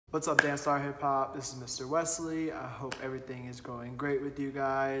What's up, Dance Star Hip Hop? This is Mr. Wesley. I hope everything is going great with you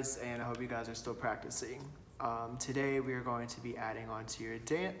guys, and I hope you guys are still practicing. Today we are going to be adding on to your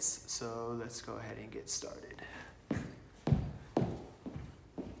dance, so let's go ahead and get started.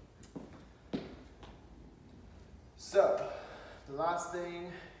 So, the last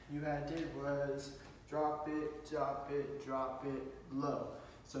thing you did was drop it, drop it, drop it low.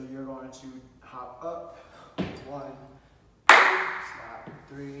 So you're going to hop up, 1, 2, slide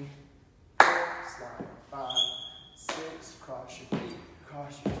 3, 4, slide 5, 6, cross your feet,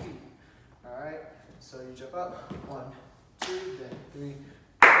 cross your feet. All right, so you jump up, 1, 2, then 3,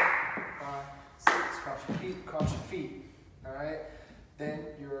 4, 5, 6, cross your feet, cross your feet. All right, then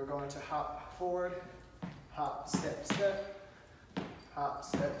you're going to hop forward, hop, step, step, hop,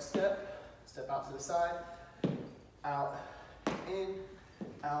 step, step, step out to the side, out, in,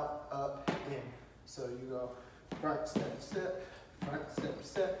 out, up, in. So you go front, step, step, front, step,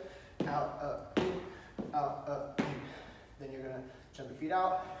 step, out, up, in, out, up, in. Then you're gonna jump your feet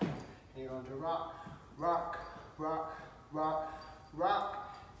out, and you're going to rock, rock, rock, rock,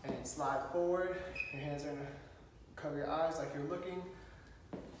 rock, and slide forward. Your hands are gonna cover your eyes like you're looking.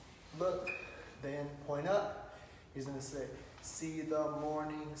 Look, then point up. He's gonna say, see the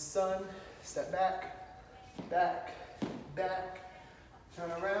morning sun. Step back, back, back,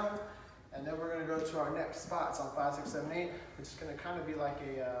 turn around. And then we're gonna go to our next spots on 5, 6, 7, 8, which is gonna kind of be like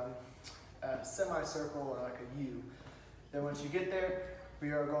a semicircle or like a U. Then once you get there,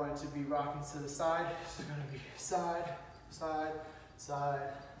 we are going to be rocking to the side. So it's gonna be side, side, side,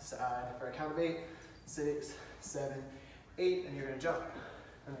 side. For a count of 8, 6, 7, 8, and you're gonna jump.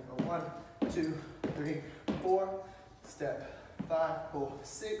 And then go 1, 2, 3, 4, step 5, pull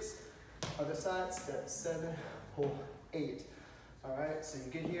 6, other side, step 7, pull 8. All right, so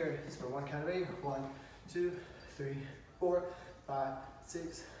you get here, it's for 1 count of 8. 1, 2, 3, 4, 5,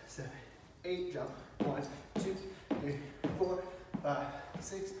 6, 7, 8, jump. 1, 2, 3, 4, 5,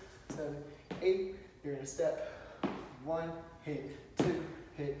 6, 7, 8. You're gonna step 1, hit 2,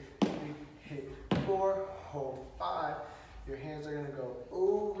 hit 3, hit 4, hold 5. Your hands are gonna go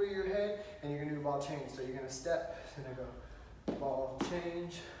over your head, and you're gonna do ball change. So you're gonna step, it's gonna go ball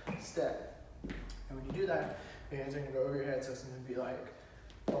change, step. And when you do that, your hands are gonna go over your head, so it's gonna be like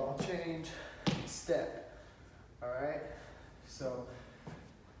ball change, step. All right, so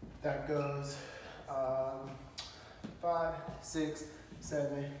that goes 5, 6,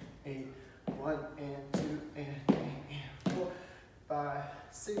 7, 8, 1 and 2 and 3 and 4, 5,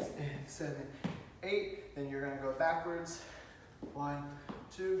 6 and 7, 8. Then you're gonna go backwards. 1,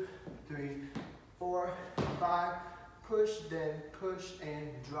 2, 3, 4, 5. Push, then push and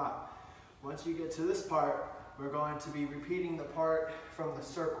drop. Once you get to this part, we're going to be repeating the part from the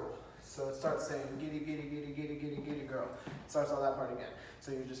circle. So it starts saying giddy, giddy, giddy, giddy, giddy, giddy girl. It starts all that part again.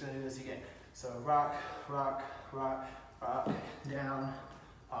 So you're just gonna do this again. So rock, rock, rock, rock, down,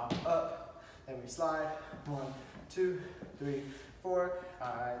 hop, up. Then we slide. 1, 2, 3, 4.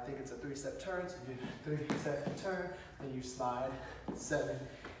 I think it's a 3-step turn. So you do 3-step turn. Then you slide. 7,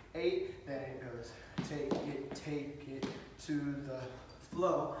 8. Then it goes take it to the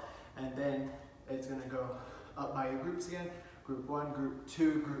flow. And then it's gonna go up by your groups again. Group 1, group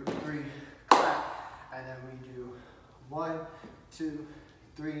 2, group 3, clap. And then we do 1, 2,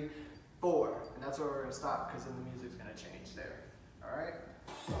 3, 4. And that's where we're gonna stop, because then the music's gonna change there. All right?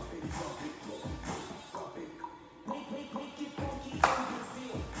 Stop it, stop it, stop it.